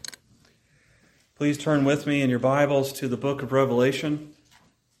Please turn with me in your Bibles to the book of Revelation.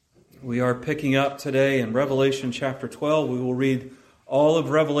 We are picking up today in Revelation chapter 12. We will read all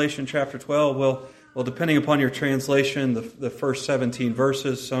of Revelation chapter 12. Well, depending upon your translation, the first 17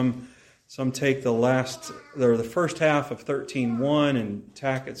 verses. Some take the first half of 13:1 and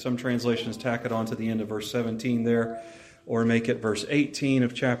tack it. Some translations tack it on to the end of verse 17 there, or make it verse 18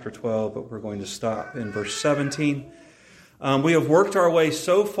 of chapter 12. But we're going to stop in verse 17. We have worked our way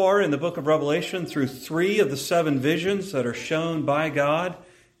so far in the book of Revelation through 3 of the 7 visions that are shown by God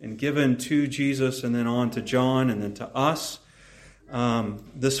and given to Jesus and then on to John and then to us.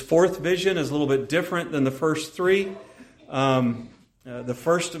 This 4th vision is a little bit different than the first 3. The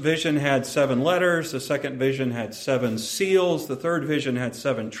first vision had 7 letters. The second vision had 7 seals. The third vision had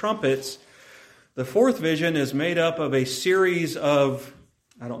 7 trumpets. The 4th vision is made up of a series of,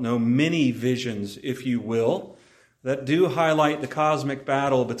 mini visions, if you will, that do highlight the cosmic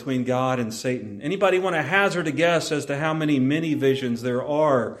battle between God and Satan. Anybody want to hazard a guess as to how many mini visions there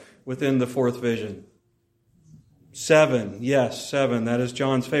are within the 4th vision? 7. Yes, 7. That is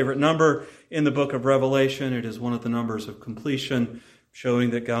John's favorite number in the book of Revelation. It is one of the numbers of completion, showing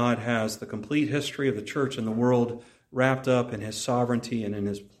that God has the complete history of the church and the world wrapped up in His sovereignty and in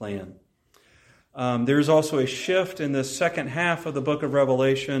His plan. There's also a shift in the second half of the book of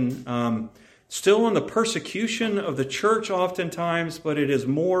Revelation, still on the persecution of the church oftentimes, but it is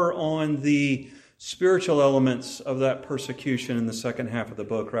more on the spiritual elements of that persecution in the second half of the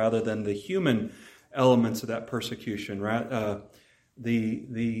book rather than the human elements of that persecution,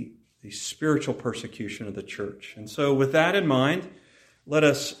 the spiritual persecution of the church. And so with that in mind, let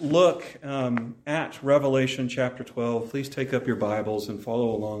us look at Revelation chapter 12. Please take up your Bibles and follow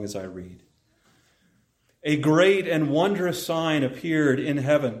along as I read. A great and wondrous sign appeared in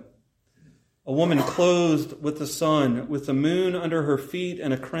heaven. A woman clothed with the sun, with the moon under her feet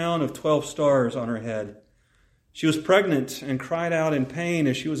and a crown of 12 stars on her head. She was pregnant and cried out in pain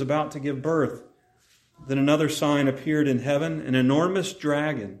as she was about to give birth. Then another sign appeared in heaven, an enormous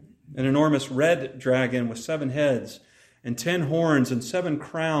red dragon with 7 heads and 10 horns and 7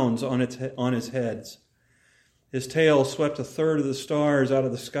 crowns on his heads. His tail swept a third of the stars out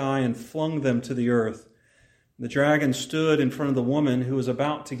of the sky and flung them to the earth. The dragon stood in front of the woman who was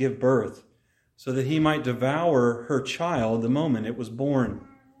about to give birth, so that he might devour her child the moment it was born.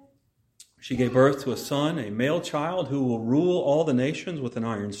 She gave birth to a son, a male child, who will rule all the nations with an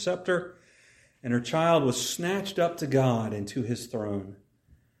iron scepter, and her child was snatched up to God and to His throne.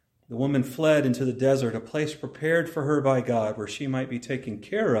 The woman fled into the desert, a place prepared for her by God, where she might be taken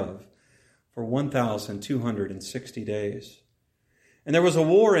care of for 1,260 days. And there was a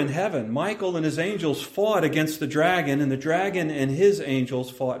war in heaven. Michael and his angels fought against the dragon, and the dragon and his angels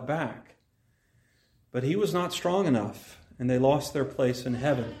fought back. But he was not strong enough, and they lost their place in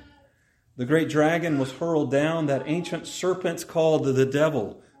heaven. The great dragon was hurled down, that ancient serpent called the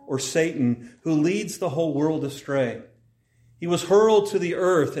devil, or Satan, who leads the whole world astray. He was hurled to the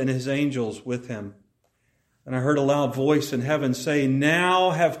earth, and his angels with him. And I heard a loud voice in heaven say, "Now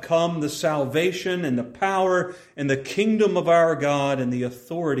have come the salvation and the power and the kingdom of our God and the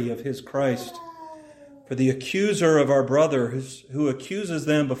authority of His Christ. For the accuser of our brother, who accuses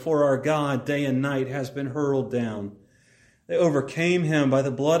them before our God day and night, has been hurled down. They overcame him by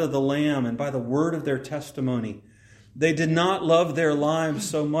the blood of the Lamb and by the word of their testimony. They did not love their lives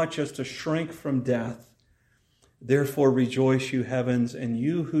so much as to shrink from death. Therefore rejoice, you heavens, and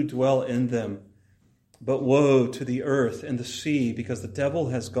you who dwell in them. But woe to the earth and the sea, because the devil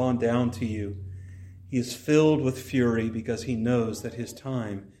has gone down to you. He is filled with fury because he knows that his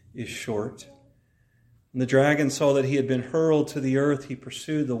time is short." When the dragon saw that he had been hurled to the earth, he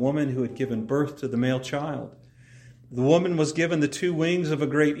pursued the woman who had given birth to the male child. The woman was given the 2 wings of a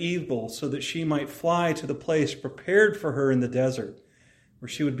great eagle, so that she might fly to the place prepared for her in the desert, where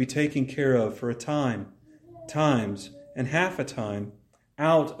she would be taken care of for a time, times, and half a time,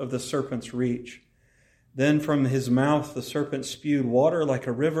 out of the serpent's reach. Then from his mouth the serpent spewed water like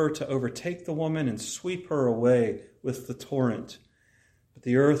a river to overtake the woman and sweep her away with the torrent. But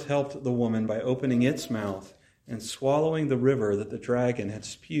the earth helped the woman by opening its mouth and swallowing the river that the dragon had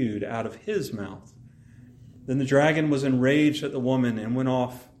spewed out of his mouth. Then the dragon was enraged at the woman and went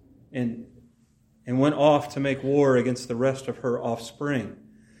off to make war against the rest of her offspring,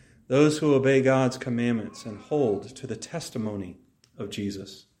 those who obey God's commandments and hold to the testimony of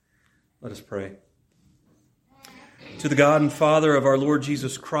Jesus. Let us pray. To the God and Father of our Lord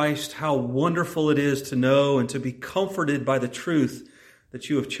Jesus Christ, how wonderful it is to know and to be comforted by the truth that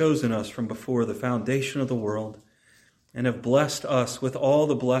you have chosen us from before the foundation of the world and have blessed us with all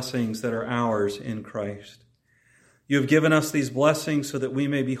the blessings that are ours in Christ. You have given us these blessings so that we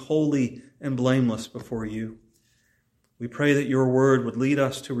may be holy and blameless before you. We pray that your word would lead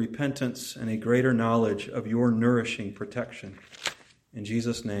us to repentance and a greater knowledge of your nourishing protection. In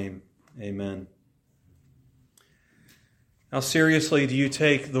Jesus' name, amen. How seriously do you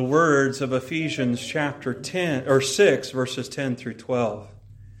take the words of Ephesians chapter 6, verses 10 through 12?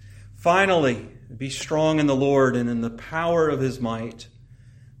 Finally, be strong in the Lord and in the power of his might.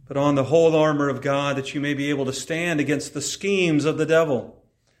 Put on the whole armor of God that you may be able to stand against the schemes of the devil.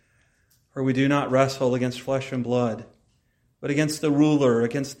 For we do not wrestle against flesh and blood, but against the ruler,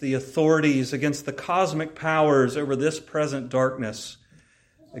 against the authorities, against the cosmic powers over this present darkness,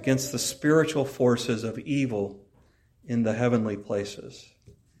 against the spiritual forces of evil in the heavenly places.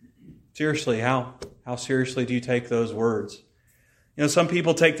 Seriously, how seriously do you take those words? You know, some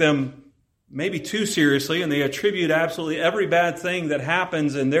people take them maybe too seriously, and they attribute absolutely every bad thing that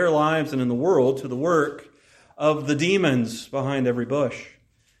happens in their lives and in the world to the work of the demons behind every bush.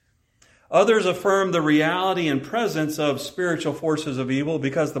 Others affirm the reality and presence of spiritual forces of evil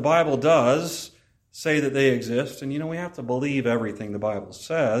because the Bible does say that they exist. And, we have to believe everything the Bible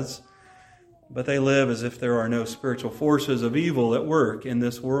says. But they live as if there are no spiritual forces of evil at work in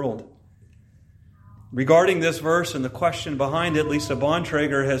this world. Regarding this verse and the question behind it, Lisa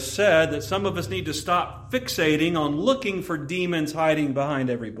Bontrager has said that some of us need to stop fixating on looking for demons hiding behind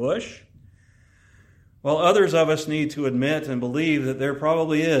every bush, while others of us need to admit and believe that there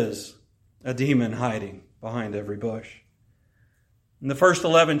probably is a demon hiding behind every bush. In the first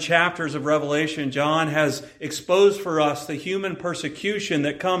 11 chapters of Revelation, John has exposed for us the human persecution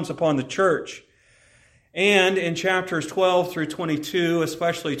that comes upon the church. And in chapters 12 through 22,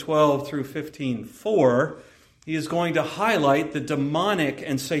 especially 12 through 15:4, he is going to highlight the demonic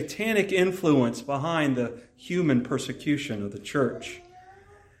and satanic influence behind the human persecution of the church.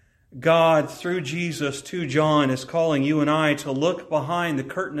 God, through Jesus to John, is calling you and I to look behind the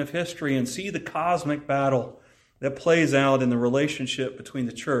curtain of history and see the cosmic battle that plays out in the relationship between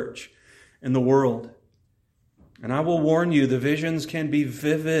the church and the world. And I will warn you, the visions can be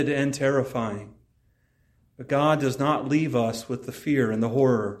vivid and terrifying. But God does not leave us with the fear and the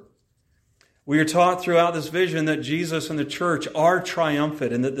horror. We are taught throughout this vision that Jesus and the church are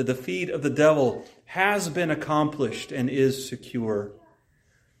triumphant and that the defeat of the devil has been accomplished and is secure.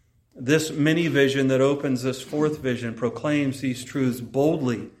 This mini vision that opens this fourth vision proclaims these truths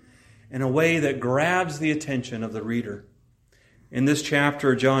boldly in a way that grabs the attention of the reader. In this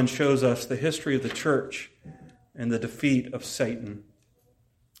chapter, John shows us the history of the church and the defeat of Satan.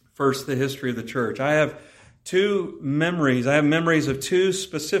 First, the history of the church. I have memories of two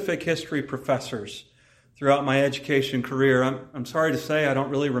specific history professors throughout my education career. I'm sorry to say I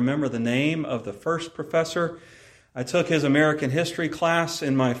don't really remember the name of the first professor. I took his American history class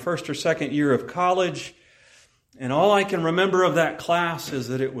in my first or second year of college, and all I can remember of that class is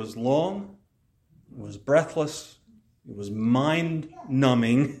that it was long, it was breathless, it was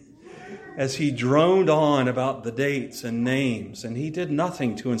mind-numbing as he droned on about the dates and names, and he did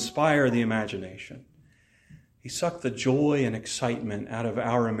nothing to inspire the imagination. He sucked the joy and excitement out of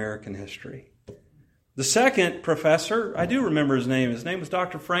our American history. The second professor, I do remember his name. His name was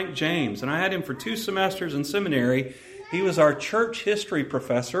Dr. Frank James, and I had him for 2 semesters in seminary. He was our church history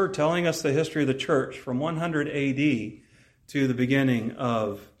professor, telling us the history of the church from 100 A.D. to the beginning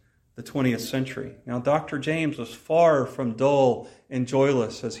of the 20th century. Now, Dr. James was far from dull and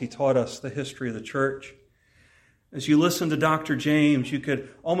joyless as he taught us the history of the church. As you listen to Dr. James, you could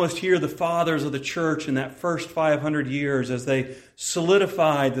almost hear the fathers of the church in that first 500 years as they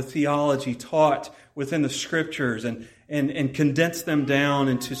solidified the theology taught within the scriptures and condensed them down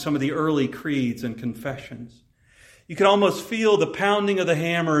into some of the early creeds and confessions. You could almost feel the pounding of the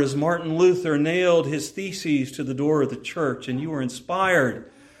hammer as Martin Luther nailed his theses to the door of the church, and you were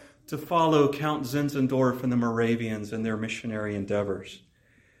inspired to follow Count Zinzendorf and the Moravians in their missionary endeavors.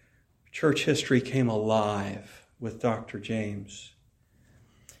 Church history came alive with Dr. James.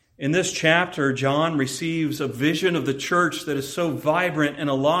 In this chapter, John receives a vision of the church that is so vibrant and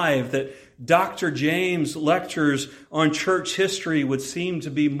alive that Dr. James' lectures on church history would seem to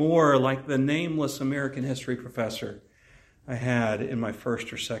be more like the nameless American history professor I had in my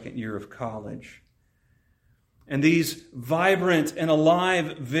first or second year of college. And these vibrant and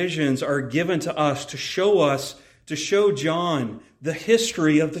alive visions are given to us to show John the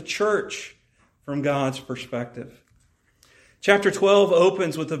history of the church from God's perspective. Chapter 12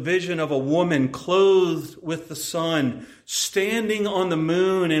 opens with a vision of a woman clothed with the sun, standing on the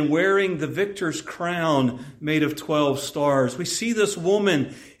moon and wearing the victor's crown made of 12 stars. We see this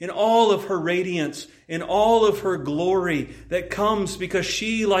woman in all of her radiance, in all of her glory that comes because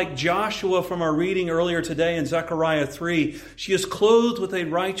she, like Joshua from our reading earlier today in Zechariah 3, she is clothed with a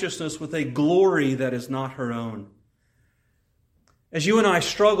righteousness, with a glory that is not her own. As you and I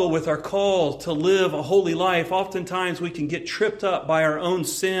struggle with our call to live a holy life, oftentimes we can get tripped up by our own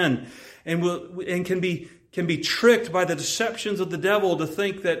sin and can be tricked by the deceptions of the devil to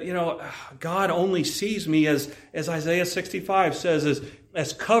think that, God only sees me as Isaiah 65 says,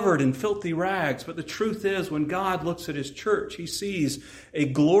 as covered in filthy rags. But the truth is, when God looks at His church, He sees a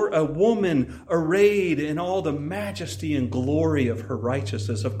woman arrayed in all the majesty and glory of her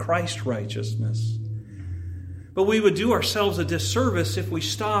righteousness, of Christ's righteousness. But we would do ourselves a disservice if we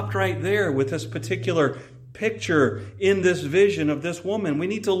stopped right there with this particular picture in this vision of this woman. We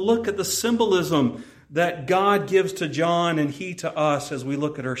need to look at the symbolism that God gives to John and He to us as we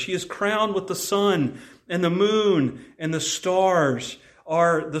look at her. She is crowned with the sun and the moon, and the stars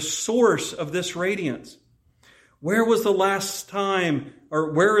are the source of this radiance. Where was the last time,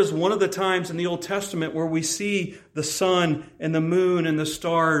 or where is one of the times in the Old Testament where we see the sun and the moon and the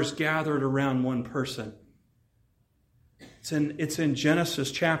stars gathered around one person? It's in Genesis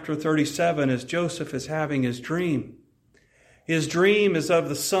chapter 37 as Joseph is having his dream. His dream is of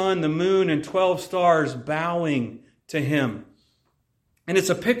the sun, the moon, and 12 stars bowing to him. And it's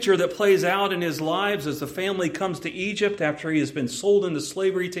a picture that plays out in his lives as the family comes to Egypt after he has been sold into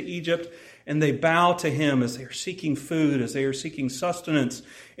slavery to Egypt, and they bow to him as they are seeking food, as they are seeking sustenance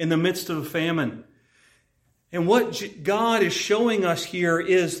in the midst of a famine. And what God is showing us here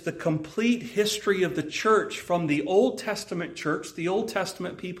is the complete history of the church from the Old Testament church, the Old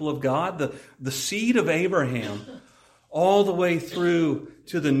Testament people of God, the seed of Abraham, all the way through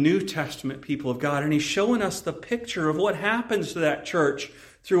to the New Testament people of God. And He's showing us the picture of what happens to that church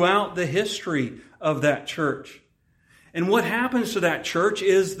throughout the history of that church. And what happens to that church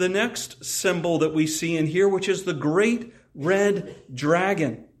is the next symbol that we see in here, which is the great red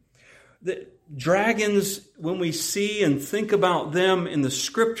dragon. The dragons, when we see and think about them in the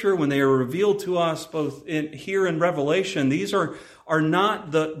Scripture, when they are revealed to us both here in Revelation, these are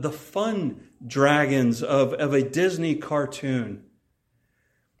not the fun dragons of a Disney cartoon.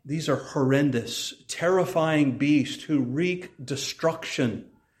 These are horrendous, terrifying beasts who wreak destruction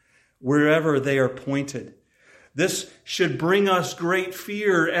wherever they are pointed. This should bring us great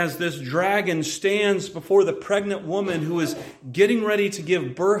fear as this dragon stands before the pregnant woman who is getting ready to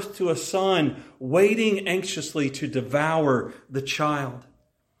give birth to a son, waiting anxiously to devour the child.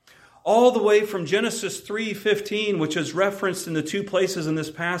 All the way from Genesis 3:15, which is referenced in the two places in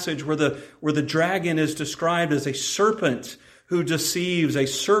this passage where the dragon is described as a serpent who deceives, a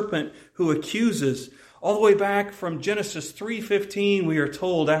serpent who accuses. All the way back from Genesis 3:15, we are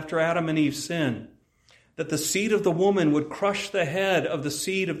told after Adam and Eve sin, that the seed of the woman would crush the head of the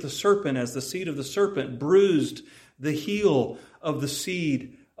seed of the serpent as the seed of the serpent bruised the heel of the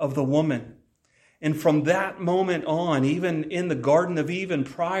seed of the woman. And from that moment on, even in the Garden of Eden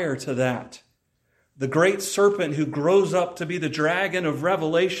prior to that, the great serpent who grows up to be the dragon of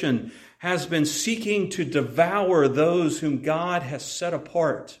Revelation has been seeking to devour those whom God has set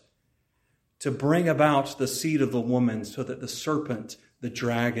apart to bring about the seed of the woman so that the serpent, the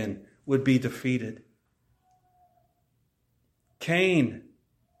dragon, would be defeated. Cain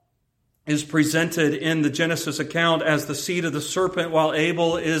is presented in the Genesis account as the seed of the serpent, while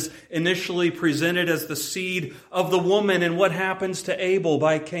Abel is initially presented as the seed of the woman. And what happens to Abel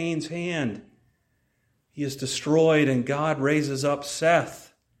by Cain's hand? He is destroyed, and God raises up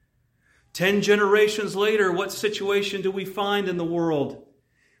Seth. 10 generations later, what situation do we find in the world?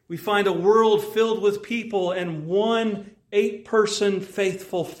 We find a world filled with people and one 8-person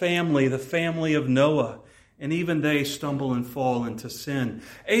faithful family, the family of Noah. And even they stumble and fall into sin.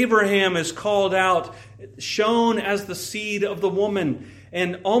 Abraham is called out, shown as the seed of the woman.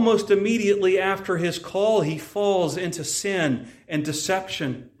 And almost immediately after his call, he falls into sin and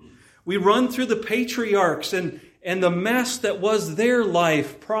deception. We run through the patriarchs and the mess that was their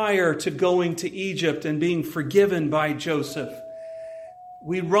life prior to going to Egypt and being forgiven by Joseph.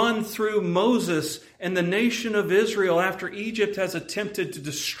 We run through Moses and the nation of Israel after Egypt has attempted to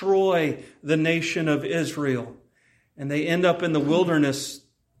destroy the nation of Israel. And they end up in the wilderness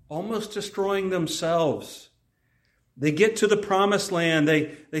almost destroying themselves. They get to the promised land,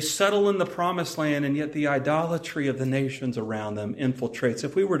 they settle in the promised land, and yet the idolatry of the nations around them infiltrates.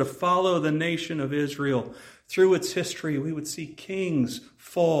 If we were to follow the nation of Israel through its history, we would see kings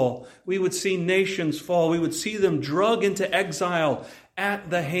fall. We would see nations fall. We would see them drug into exile at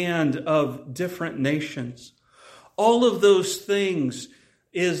the hand of different nations. All of those things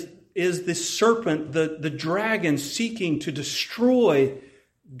is the serpent, the dragon, seeking to destroy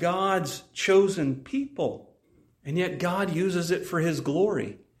God's chosen people. And yet God uses it for His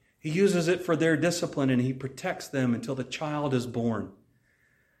glory. He uses it for their discipline, and He protects them until the child is born.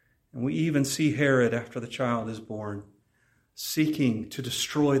 And we even see Herod, after the child is born, seeking to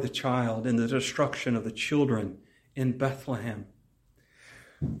destroy the child in the destruction of the children in Bethlehem.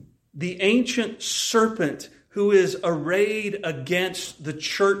 The ancient serpent who is arrayed against the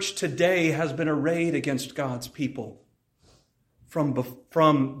church today has been arrayed against God's people from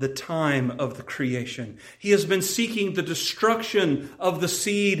the time of the creation. He has been seeking the destruction of the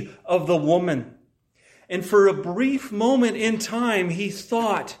seed of the woman. And for a brief moment in time, he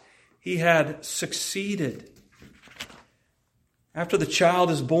thought he had succeeded. After the child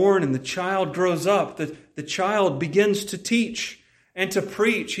is born and the child grows up, the child begins to teach and to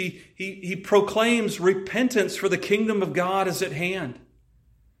preach. He proclaims repentance, for the kingdom of God is at hand.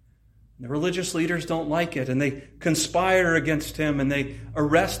 The religious leaders don't like it, and they conspire against him, and they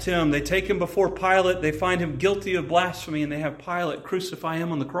arrest him. They take him before Pilate. They find him guilty of blasphemy, and they have Pilate crucify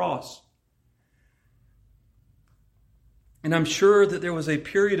him on the cross. And I'm sure that there was a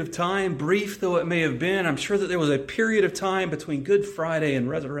period of time, brief though it may have been, I'm sure that there was a period of time between Good Friday and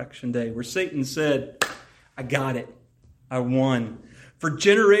Resurrection Day where Satan said, I got it. I won. For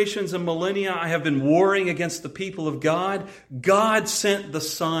generations and millennia, I have been warring against the people of God. God sent the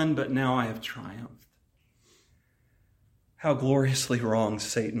Son, but now I have triumphed. How gloriously wrong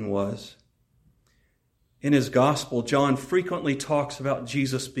Satan was. In his gospel, John frequently talks about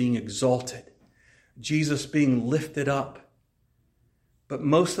Jesus being exalted, Jesus being lifted up. But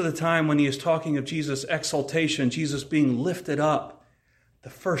most of the time when he is talking of Jesus' exaltation, Jesus being lifted up, the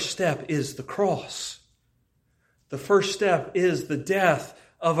first step is the cross. The first step is the death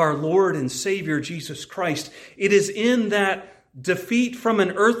of our Lord and Savior, Jesus Christ. It is in that defeat from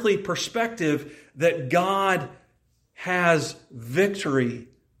an earthly perspective that God has victory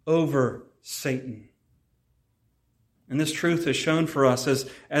over Satan. And this truth is shown for us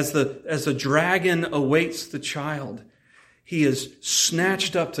as the dragon awaits the child. He is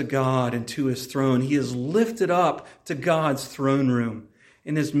snatched up to God and to His throne. He is lifted up to God's throne room.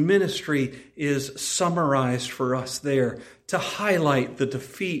 And His ministry is summarized for us there to highlight the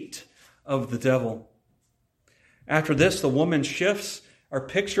defeat of the devil. After this, the woman shifts. Our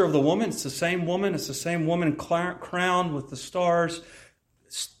picture of the woman, it's the same woman. It's the same woman crowned with the stars,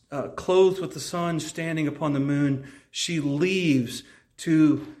 clothed with the sun, standing upon the moon. She leaves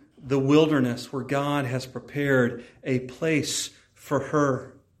to the wilderness where God has prepared a place for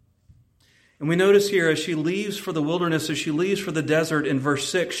her. And we notice here, as she leaves for the wilderness, as she leaves for the desert in verse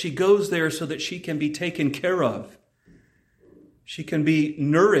 6, she goes there so that she can be taken care of. She can be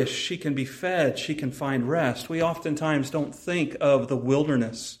nourished, she can be fed, she can find rest. We oftentimes don't think of the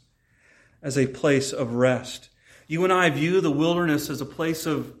wilderness as a place of rest. You and I view the wilderness as a place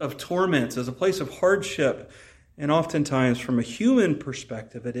of torment, as a place of hardship, and oftentimes from a human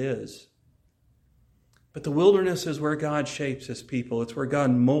perspective it is. But the wilderness is where God shapes His people. It's where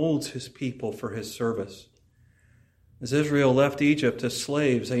God molds His people for His service. As Israel left Egypt as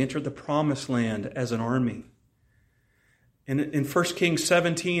slaves, they entered the promised land as an army. In 1 Kings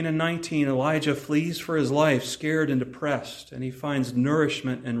 17 and 19, Elijah flees for his life, scared and depressed, and he finds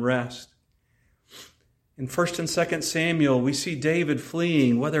nourishment and rest. In 1 and 2 Samuel, we see David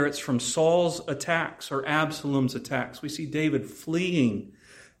fleeing, whether it's from Saul's attacks or Absalom's attacks. We see David fleeing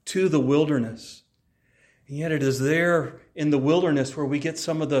to the wilderness. And yet it is there in the wilderness where we get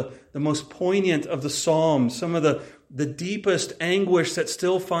some of the most poignant of the Psalms, some of the deepest anguish that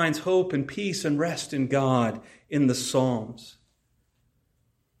still finds hope and peace and rest in God in the Psalms.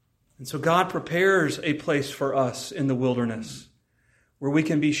 And so God prepares a place for us in the wilderness where we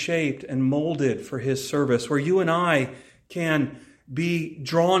can be shaped and molded for His service, where you and I can be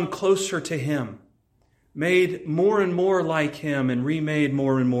drawn closer to Him, made more and more like Him, and remade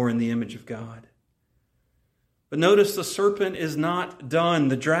more and more in the image of God. But notice the serpent is not done.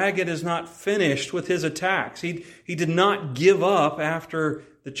 The dragon is not finished with his attacks. He did not give up after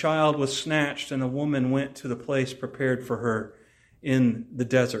the child was snatched and the woman went to the place prepared for her in the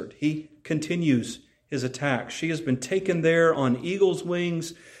desert. He continues his attack. She has been taken there on eagle's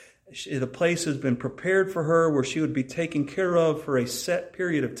wings. The place has been prepared for her where she would be taken care of for a set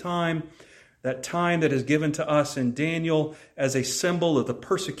period of time. that time that is given to us in Daniel as a symbol of the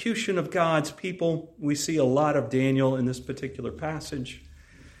persecution of God's people. We see a lot of Daniel in this particular passage.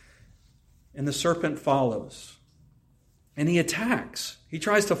 And the serpent follows. And he attacks. He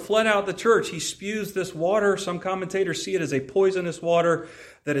tries to flood out the church. He spews this water. Some commentators see it as a poisonous water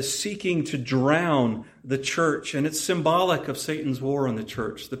that is seeking to drown the church. And it's symbolic of Satan's war on the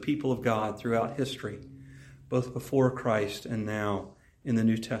church, the people of God throughout history, both before Christ and now in the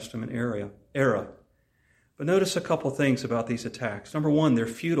New Testament era. But notice a couple things about these attacks. Number one, they're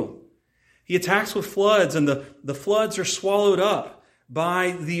futile. He attacks with floods, and the floods are swallowed up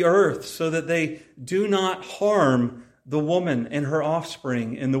by the earth so that they do not harm the woman and her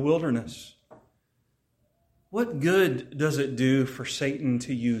offspring in the wilderness. What good does it do for Satan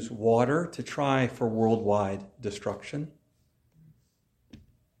to use water to try for worldwide destruction? It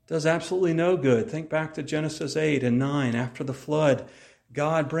does absolutely no good. Think back to Genesis 8 and 9. After the flood,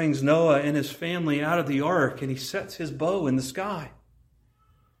 God brings Noah and his family out of the ark, and he sets his bow in the sky.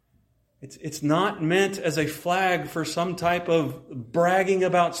 It's not meant as a flag for some type of bragging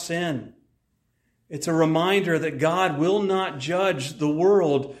about sin. It's a reminder that God will not judge the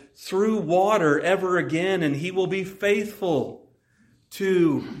world through water ever again, and he will be faithful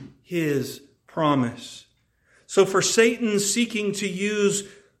to his promise. So for Satan seeking to use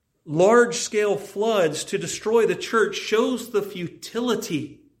large-scale floods to destroy the church shows the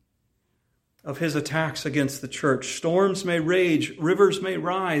futility of his attacks against the church. Storms may rage, rivers may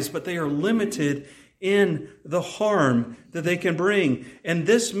rise, but they are limited in the harm that they can bring. And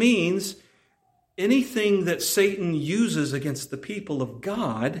this means anything that Satan uses against the people of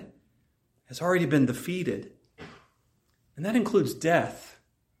God has already been defeated. And that includes death.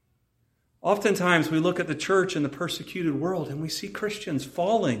 Oftentimes we look at the church in the persecuted world and we see Christians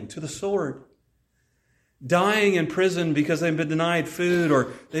falling to the sword, dying in prison because they've been denied food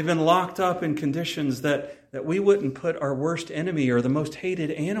or they've been locked up in conditions that we wouldn't put our worst enemy or the most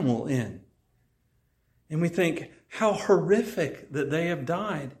hated animal in. And we think, how horrific that they have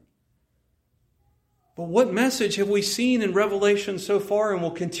died. But what message have we seen in Revelation so far and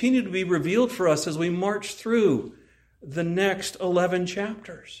will continue to be revealed for us as we march through the next 11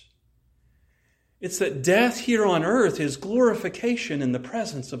 chapters? It's that death here on earth is glorification in the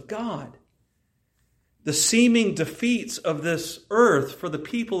presence of God. The seeming defeats of this earth for the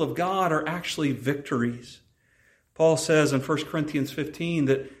people of God are actually victories. Paul says in 1 Corinthians 15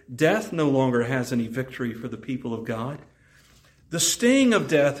 that death no longer has any victory for the people of God. The sting of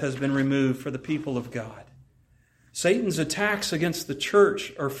death has been removed for the people of God. Satan's attacks against the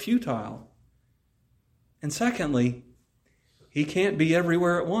church are futile. And secondly, he can't be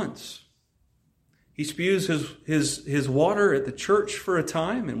everywhere at once. He spews his water at the church for a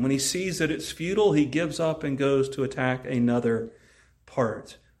time, and when he sees that it's futile, he gives up and goes to attack another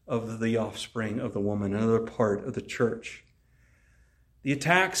part of the offspring of the woman, another part of the church. The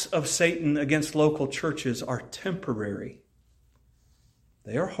attacks of Satan against local churches are temporary.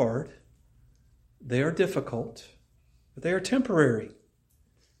 They are hard, they are difficult, but they are temporary.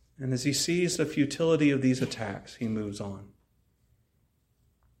 And as he sees the futility of these attacks, he moves on.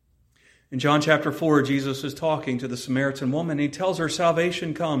 In John chapter 4, Jesus is talking to the Samaritan woman. He tells her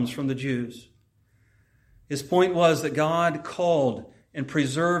salvation comes from the Jews. His point was that God called and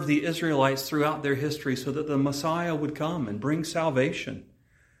preserved the Israelites throughout their history so that the Messiah would come and bring salvation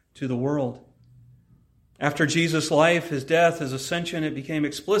to the world. After Jesus' life, his death, his ascension, it became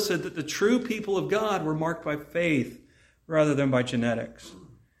explicit that the true people of God were marked by faith rather than by genetics.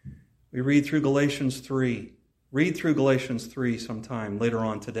 We read through Galatians 3. Read through Galatians 3 sometime later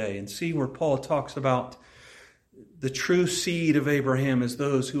on today and see where Paul talks about the true seed of Abraham as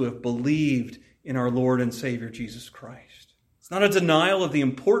those who have believed in our Lord and Savior Jesus Christ. It's not a denial of the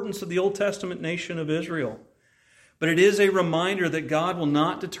importance of the Old Testament nation of Israel, but it is a reminder that God will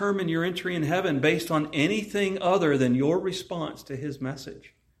not determine your entry in heaven based on anything other than your response to his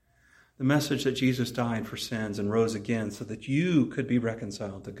message. The message that Jesus died for sins and rose again so that you could be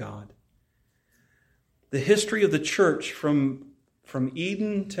reconciled to God. The history of the church from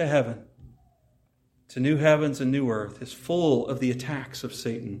Eden to heaven, to new heavens and new earth, is full of the attacks of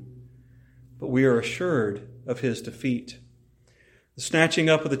Satan. But we are assured of his defeat. The snatching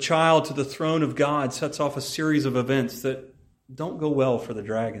up of the child to the throne of God sets off a series of events that don't go well for the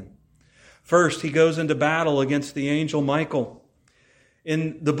dragon. First, he goes into battle against the angel Michael.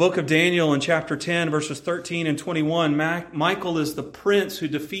 In the book of Daniel in chapter 10, verses 13 and 21, Michael is the prince who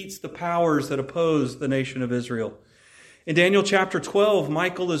defeats the powers that oppose the nation of Israel. In Daniel chapter 12,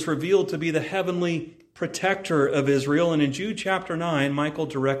 Michael is revealed to be the heavenly protector of Israel. And in Jude chapter 9, Michael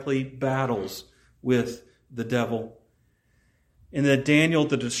directly battles with the devil. In the Daniel,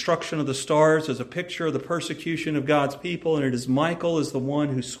 the destruction of the stars is a picture of the persecution of God's people, and it is Michael is the one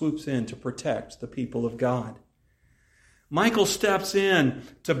who swoops in to protect the people of God. Michael steps in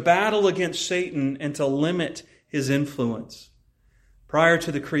to battle against Satan and to limit his influence. Prior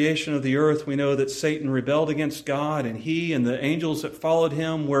to the creation of the earth, we know that Satan rebelled against God, and he and the angels that followed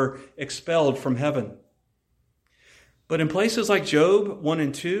him were expelled from heaven. But in places like Job 1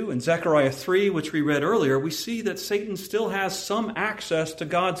 and 2 and Zechariah 3, which we read earlier, we see that Satan still has some access to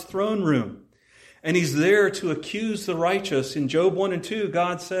God's throne room. And he's there to accuse the righteous. In Job 1 and 2,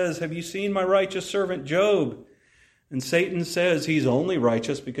 God says, "Have you seen my righteous servant Job?" And Satan says he's only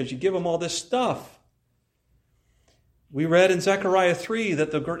righteous because you give him all this stuff. We read in Zechariah 3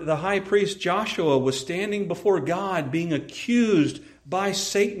 that the high priest Joshua was standing before God being accused by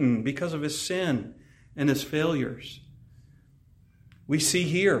Satan because of his sin and his failures. We see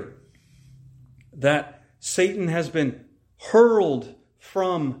here that Satan has been hurled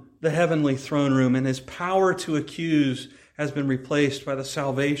from the heavenly throne room, and his power to accuse has been replaced by the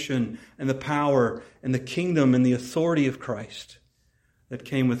salvation and the power and the kingdom and the authority of Christ that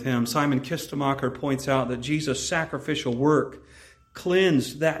came with him. Simon Kistemacher points out that Jesus' sacrificial work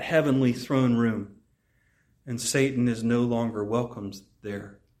cleansed that heavenly throne room, and Satan is no longer welcomed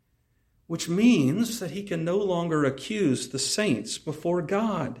there, which means that he can no longer accuse the saints before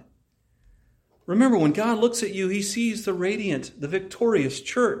God. Remember, when God looks at you, he sees the radiant, the victorious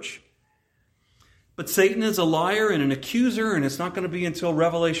church. But Satan is a liar and an accuser, and it's not going to be until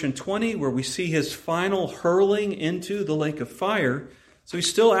Revelation 20 where we see his final hurling into the lake of fire. So he's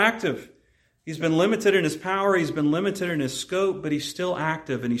still active. He's been limited in his power, he's been limited in his scope, but he's still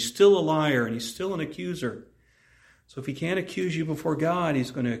active, and he's still a liar, and he's still an accuser. So if he can't accuse you before God,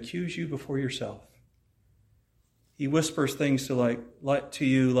 he's going to accuse you before yourself. He whispers things to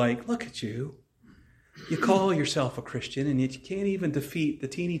you like, "Look at you. You call yourself a Christian, and yet you can't even defeat the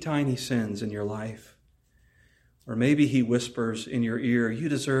teeny tiny sins in your life." Or maybe he whispers in your ear, "You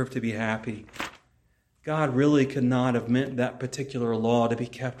deserve to be happy. God really could not have meant that particular law to be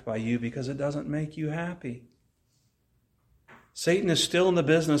kept by you because it doesn't make you happy." Satan is still in the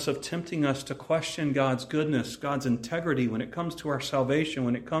business of tempting us to question God's goodness, God's integrity when it comes to our salvation,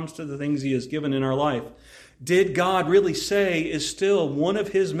 when it comes to the things he has given in our life. Did God really say is still one of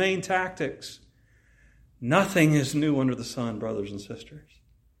his main tactics. Nothing is new under the sun, brothers and sisters.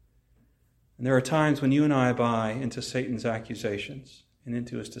 And there are times when you and I buy into Satan's accusations and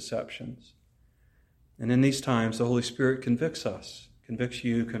into his deceptions. And in these times, the Holy Spirit convicts us, convicts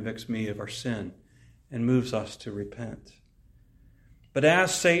you, convicts me of our sin, and moves us to repent. But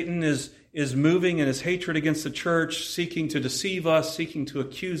as Satan is moving in his hatred against the church, seeking to deceive us, seeking to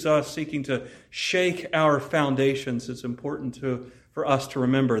accuse us, seeking to shake our foundations, it's important for us to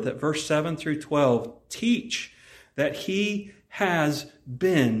remember that verse 7 through 12 teach that he has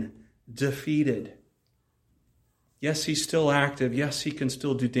been defeated. Yes, he's still active. Yes, he can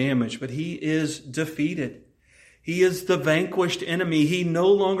still do damage, but he is defeated. He is the vanquished enemy. He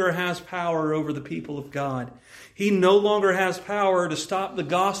no longer has power over the people of God. He no longer has power to stop the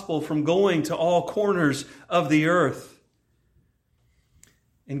gospel from going to all corners of the earth.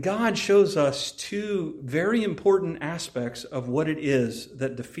 And God shows us two very important aspects of what it is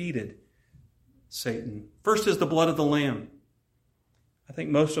that defeated Satan. First is the blood of the Lamb. I think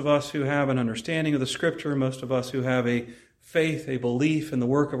most of us who have an understanding of the Scripture, most of us who have a faith, a belief in the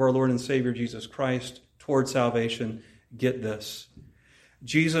work of our Lord and Savior Jesus Christ toward salvation, get this.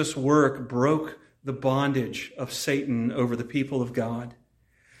 Jesus' work broke the bondage of Satan over the people of God.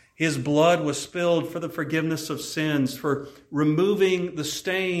 His blood was spilled for the forgiveness of sins, for removing the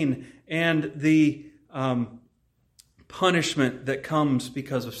stain and the punishment that comes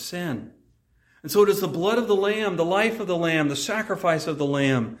because of sin. And so it is the blood of the Lamb, the life of the Lamb, the sacrifice of the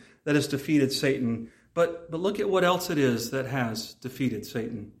Lamb that has defeated Satan. But look at what else it is that has defeated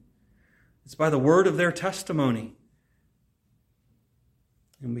Satan. It's by the word of their testimony.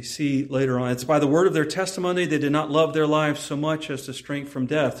 And we see later on, it's by the word of their testimony they did not love their lives so much as to shrink from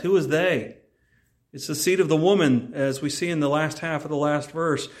death. Who is they? It's the seed of the woman, as we see in the last half of the last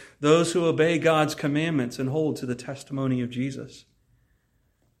verse. Those who obey God's commandments and hold to the testimony of Jesus.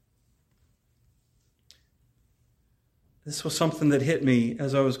 This was something that hit me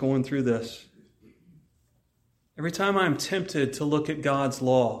as I was going through this. Every time I'm tempted to look at God's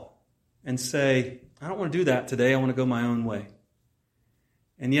law and say, I don't want to do that today, I want to go my own way.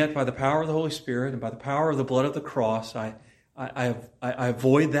 And yet, by the power of the Holy Spirit and by the power of the blood of the cross, I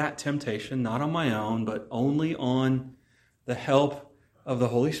avoid that temptation, not on my own, but only on the help of the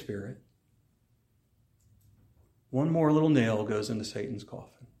Holy Spirit. One more little nail goes into Satan's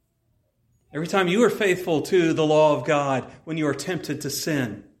coffin. Every time you are faithful to the law of God when you are tempted to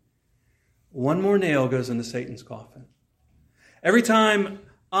sin, one more nail goes into Satan's coffin. Every time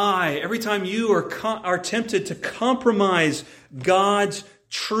you are tempted to compromise God's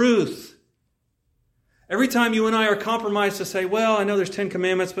truth, every time you and I are compromised to say, well, I know there's 10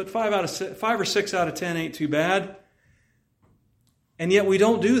 commandments, but 5 or 6 out of 10 ain't too bad. And yet we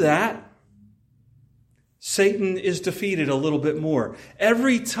don't do that. Satan is defeated a little bit more.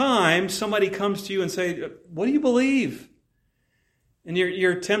 Every time somebody comes to you and say, what do you believe? And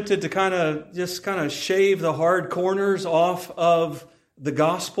you're tempted to kind of shave the hard corners off of the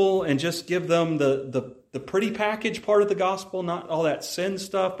gospel and just give them the pretty package part of the gospel, not all that sin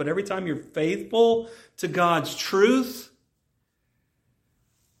stuff. But every time you're faithful to God's truth,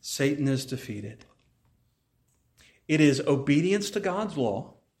 Satan is defeated. It is obedience to God's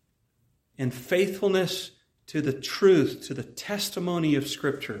law and faithfulness to the truth, to the testimony of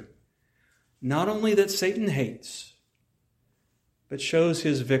Scripture, not only that Satan hates, but shows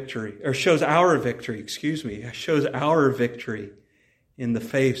our victory in the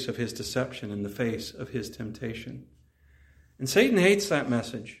face of his deception, in the face of his temptation. And Satan hates that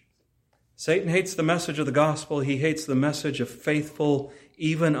message. Satan hates the message of the gospel. He hates the message of faithful,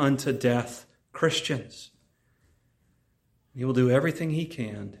 even unto death, Christians. He will do everything he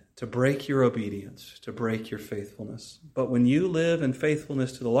can to break your obedience, to break your faithfulness. But when you live in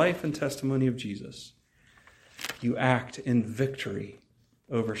faithfulness to the life and testimony of Jesus, you act in victory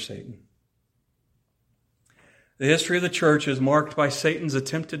over Satan. The history of the church is marked by Satan's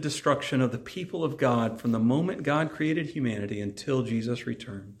attempted destruction of the people of God from the moment God created humanity until Jesus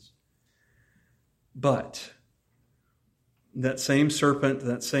returns. But that same serpent,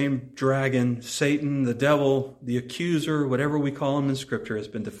 that same dragon, Satan, the devil, the accuser, whatever we call him in Scripture, has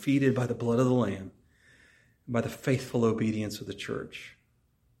been defeated by the blood of the Lamb and by the faithful obedience of the church.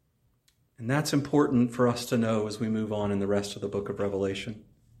 And that's important for us to know as we move on in the rest of the book of Revelation.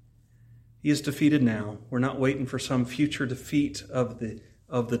 He is defeated now. We're not waiting for some future defeat of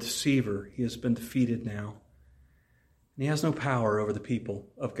the deceiver. He has been defeated now. And he has no power over the people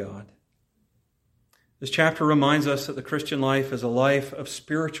of God. This chapter reminds us that the Christian life is a life of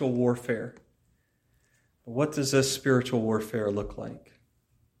spiritual warfare. But what does this spiritual warfare look like?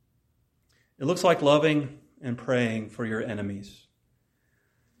 It looks like loving and praying for your enemies.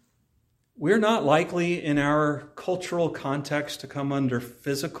 We're not likely in our cultural context to come under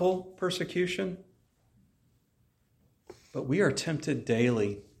physical persecution, but we are tempted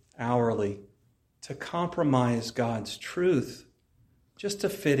daily, hourly, to compromise God's truth just to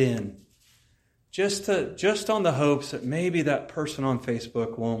fit in. Just on the hopes that maybe that person on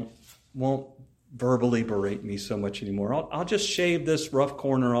Facebook won't verbally berate me so much anymore. I'll just shave this rough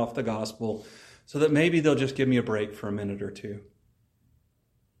corner off the gospel so that maybe they'll just give me a break for a minute or two.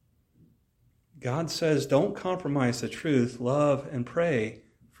 God says, don't compromise the truth. Love and pray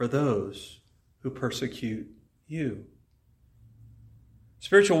for those who persecute you.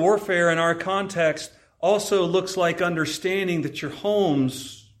 Spiritual warfare in our context also looks like understanding that your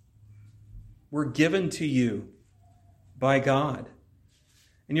homes were given to you by God.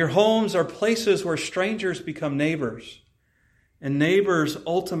 And your homes are places where strangers become neighbors. And neighbors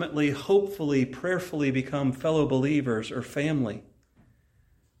ultimately, hopefully, prayerfully become fellow believers or family.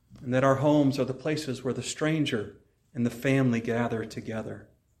 And that our homes are the places where the stranger and the family gather together.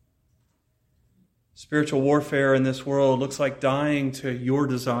 Spiritual warfare in this world looks like dying to your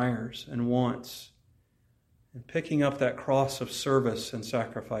desires and wants and picking up that cross of service and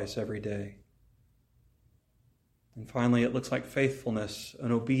sacrifice every day. And finally, it looks like faithfulness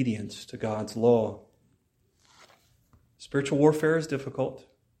and obedience to God's law. Spiritual warfare is difficult,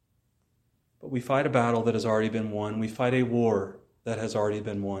 but we fight a battle that has already been won. We fight a war that has already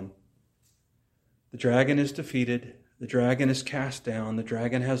been won. The dragon is defeated. The dragon is cast down. The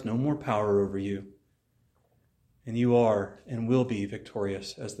dragon has no more power over you. And you are and will be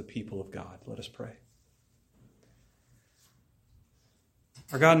victorious as the people of God. Let us pray.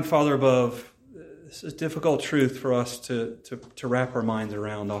 Our God and Father above, this is difficult truth for us to wrap our minds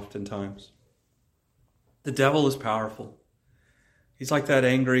around oftentimes. The devil is powerful. He's like that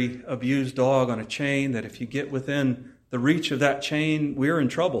angry, abused dog on a chain that if you get within the reach of that chain, we're in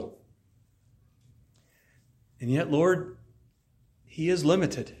trouble. And yet, Lord, he is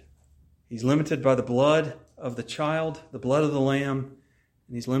limited. He's limited by the blood of the child, the blood of the Lamb,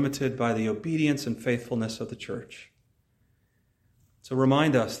 and he's limited by the obedience and faithfulness of the church. So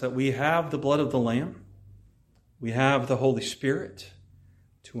remind us that we have the blood of the Lamb. We have the Holy Spirit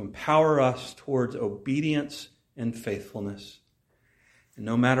to empower us towards obedience and faithfulness. And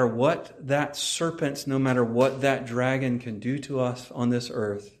no matter what that serpent, no matter what that dragon can do to us on this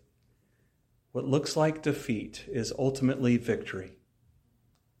earth, what looks like defeat is ultimately victory.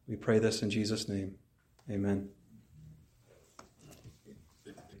 We pray this in Jesus' name. Amen.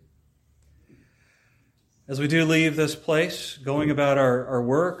 As we do leave this place, going about our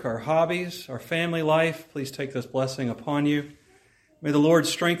work, our hobbies, our family life, please take this blessing upon you. May the Lord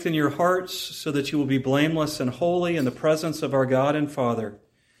strengthen your hearts so that you will be blameless and holy in the presence of our God and Father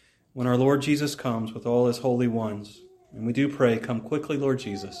when our Lord Jesus comes with all his holy ones. And we do pray, come quickly, Lord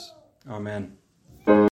Jesus. Amen.